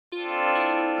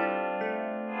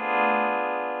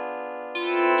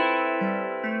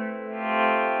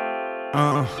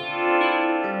Uh.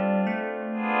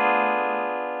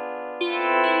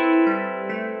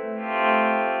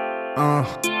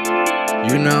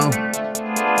 You know,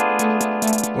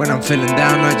 when I'm feeling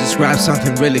down, I just grab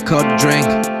something really cold to drink.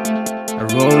 I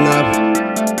roll up,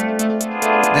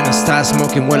 then I start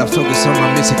smoking while I focus on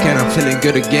my music and I'm feeling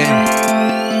good again.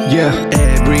 Yeah.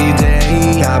 Every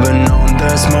day I've been on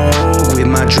the smoke. With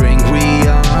my drink we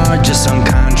are just some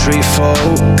country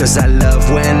folk. Cause I love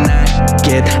when I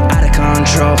get out of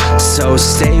control. So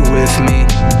stay with me,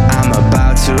 I'm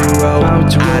about to roll.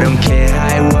 I don't care,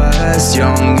 I was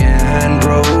young and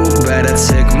broke. Better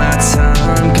take my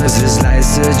time, cause this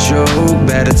life's a joke.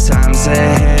 Better times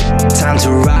ahead, time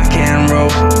to rock and roll.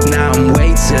 Now I'm way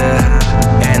too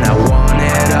high, and I want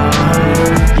it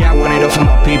all. Yeah, I want it all for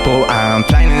my people. I'm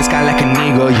flying in the sky like an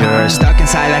eagle. You're stuck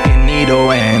inside like a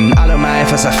needle, and all of my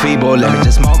efforts are feeble. Let me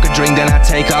just smoke a drink, then I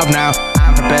take off now.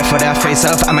 I'm prepared for that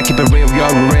face-off, I'ma keep it real. You're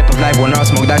a rip of life, will not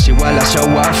smoke that shit while I show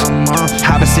off.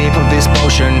 Have a sip of this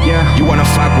potion. You wanna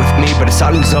fuck with me, but it's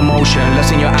all in slow motion.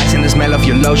 Lost in your eyes and the smell of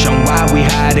your lotion. While we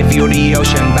hide and view the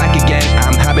ocean. Back again,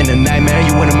 I'm having a nightmare.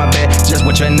 You went in my bed, just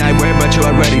watch a nightmare. But you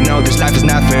already know this life is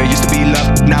not fair. Used to be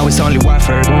love, now it's only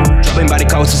warfare. Dropping body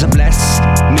codes is a bless.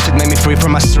 Music made me free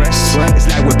from my stress. It's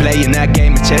like we're playing that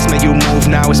game of chess. Man, you move,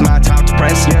 now it's my time to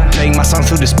press. Playing my songs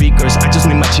through the speakers. I just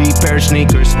need my cheap pair of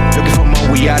sneakers. Looking for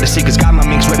more, we are the seekers. Got my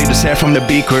mix ready to serve from the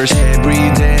beakers.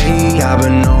 Every day I've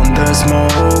been on the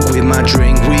smoke. With my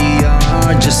drink we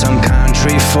are just some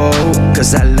country folk.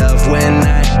 Cause I love when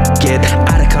I get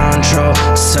out of control.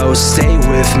 So stay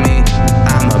with me,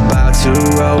 I'm about to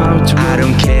roll. I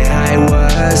don't care, I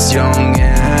was young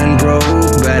and broke.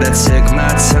 Better take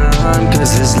my time,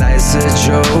 cause this life's a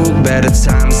joke. Better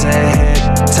times ahead,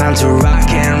 time to rock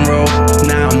and roll.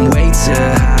 Now I'm way too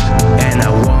high, and I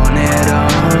want it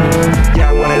all. Yeah,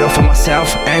 I want it all for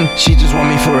myself, and she just want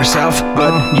me for herself.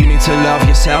 But you need to love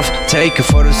yourself, take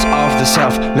photos of the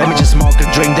self. Let me just smoke a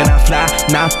drink, then I fly.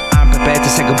 Now I'm prepared to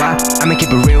say goodbye. I'ma keep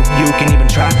it real, you can even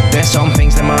try. There's some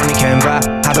things that money can buy.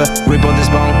 Have a rip on this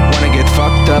bone, wanna get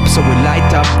fucked up, so we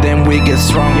light up, then we get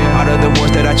strong. Out of the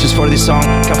words that I choose for this song,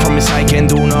 come from inside, can't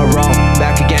do no wrong.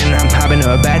 Back again, I'm having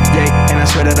a bad day, and I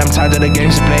swear that I'm tired of the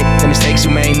games you play. The mistakes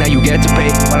you made, now you get to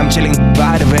pay. While I'm chilling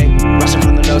by the bay, rushing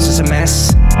from the lows is a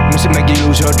mess. Music make you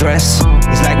lose your dress.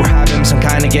 It's like we're having some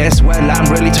kind of guess. Well, I'm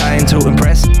really trying to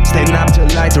impress. Staying up till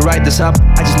light to write this up.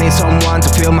 I just need someone to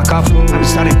fill my cup. I'm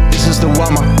starting, this is the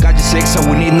warm-up. Got you sick, so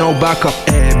we need no backup.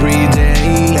 Every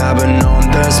day I've been on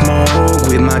the smoke.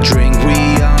 With my drink we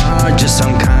are just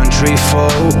some country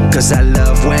folk. Cause I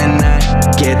love when I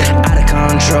get out of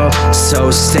control. So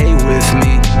stay with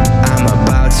me, I'm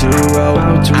about to roll.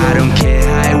 I don't care,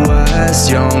 I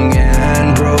was young and